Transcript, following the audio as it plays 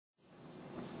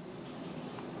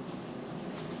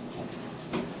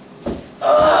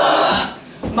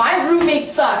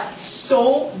sucks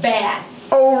so bad.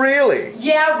 Oh, really?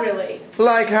 Yeah, really.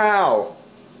 Like how?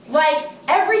 Like,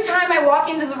 every time I walk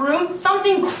into the room,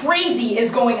 something crazy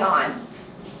is going on.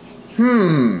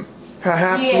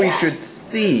 Perhaps Yeah. we should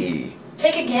see.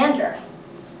 Take a gander.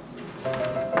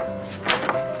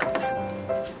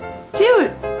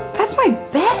 Dude, that's my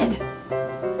bed.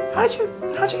 How'd you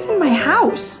get in my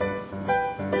house?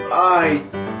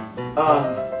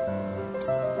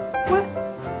 What?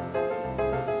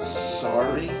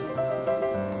 Sorry.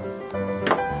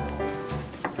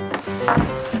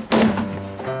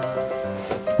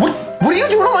 What are you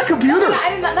doing on my computer? I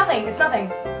did nothing. It's nothing.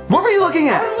 What were you looking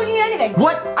I at? wasn't looking at anything.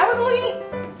 What? I wasn't looking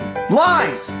at...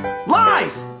 Lies!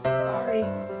 Lies! Sorry.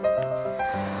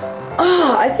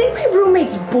 Oh, I think my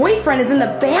roommate's boyfriend is in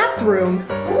the bathroom.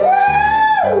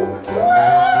 Woo!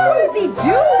 What is he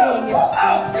doing?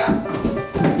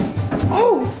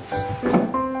 Oh!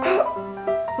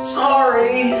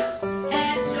 Sorry.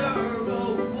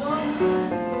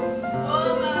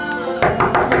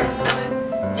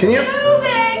 Can you? You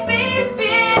make me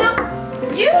feel.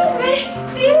 You make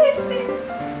me feel.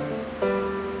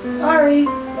 Sorry.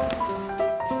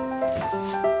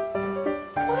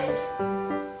 What?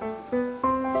 You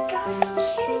gotta be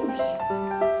kidding me.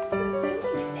 What's he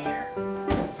doing in there?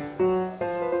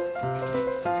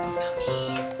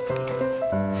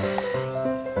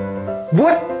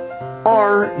 What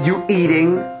are you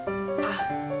eating?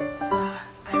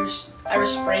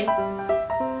 Irish Spring.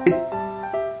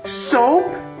 Soap?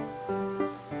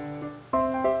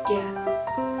 Yeah.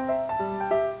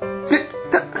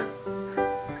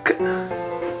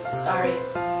 Sorry.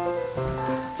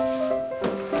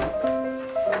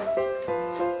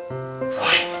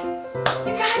 What?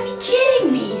 You gotta be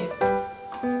kidding me.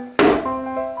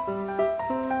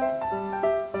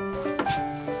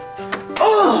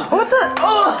 What the?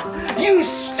 You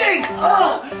stink!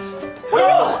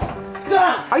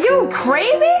 Are you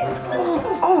crazy?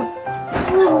 Oh.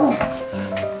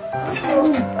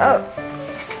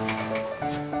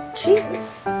 Jesus.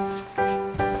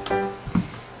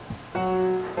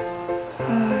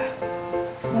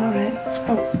 All right.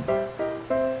 Oh.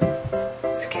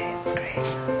 It's okay. It's great.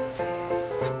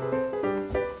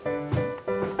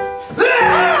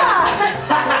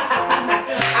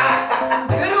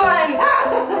 Good one.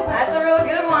 That's a real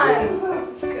good one.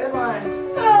 Good one.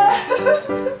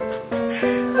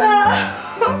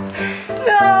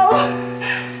 No.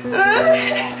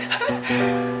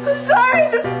 I'm sorry. I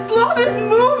just love this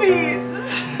movie.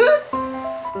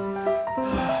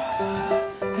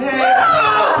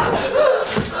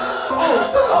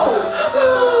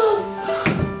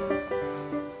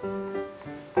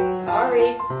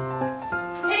 Sorry.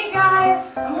 Hey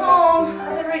guys, I'm home.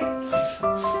 How's everybody?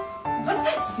 What's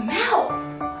that smell?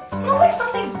 It smells like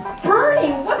something's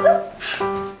burning. What the?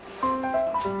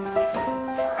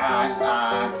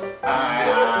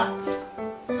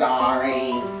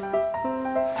 Sorry.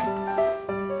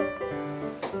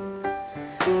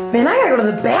 Man, I gotta go to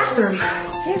the bathroom.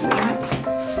 Excuse me.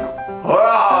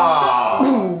 Ah,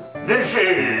 this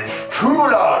is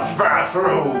Chula's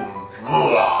bathroom.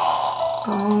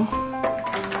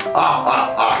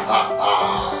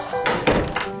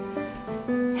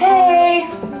 Hey,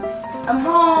 I'm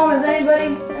home. Is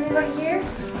anybody here?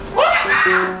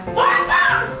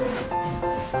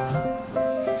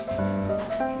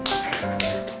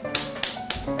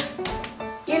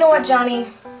 You know what, Johnny?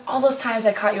 All those times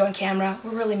I caught you on camera were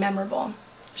really memorable. I'm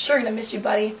sure gonna miss you,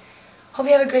 buddy. Hope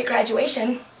you have a great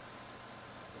graduation.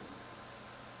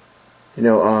 You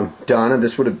know, Donna,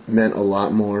 this would have meant a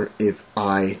lot more if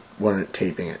I weren't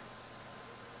taping it.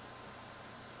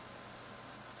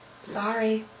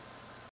 Sorry.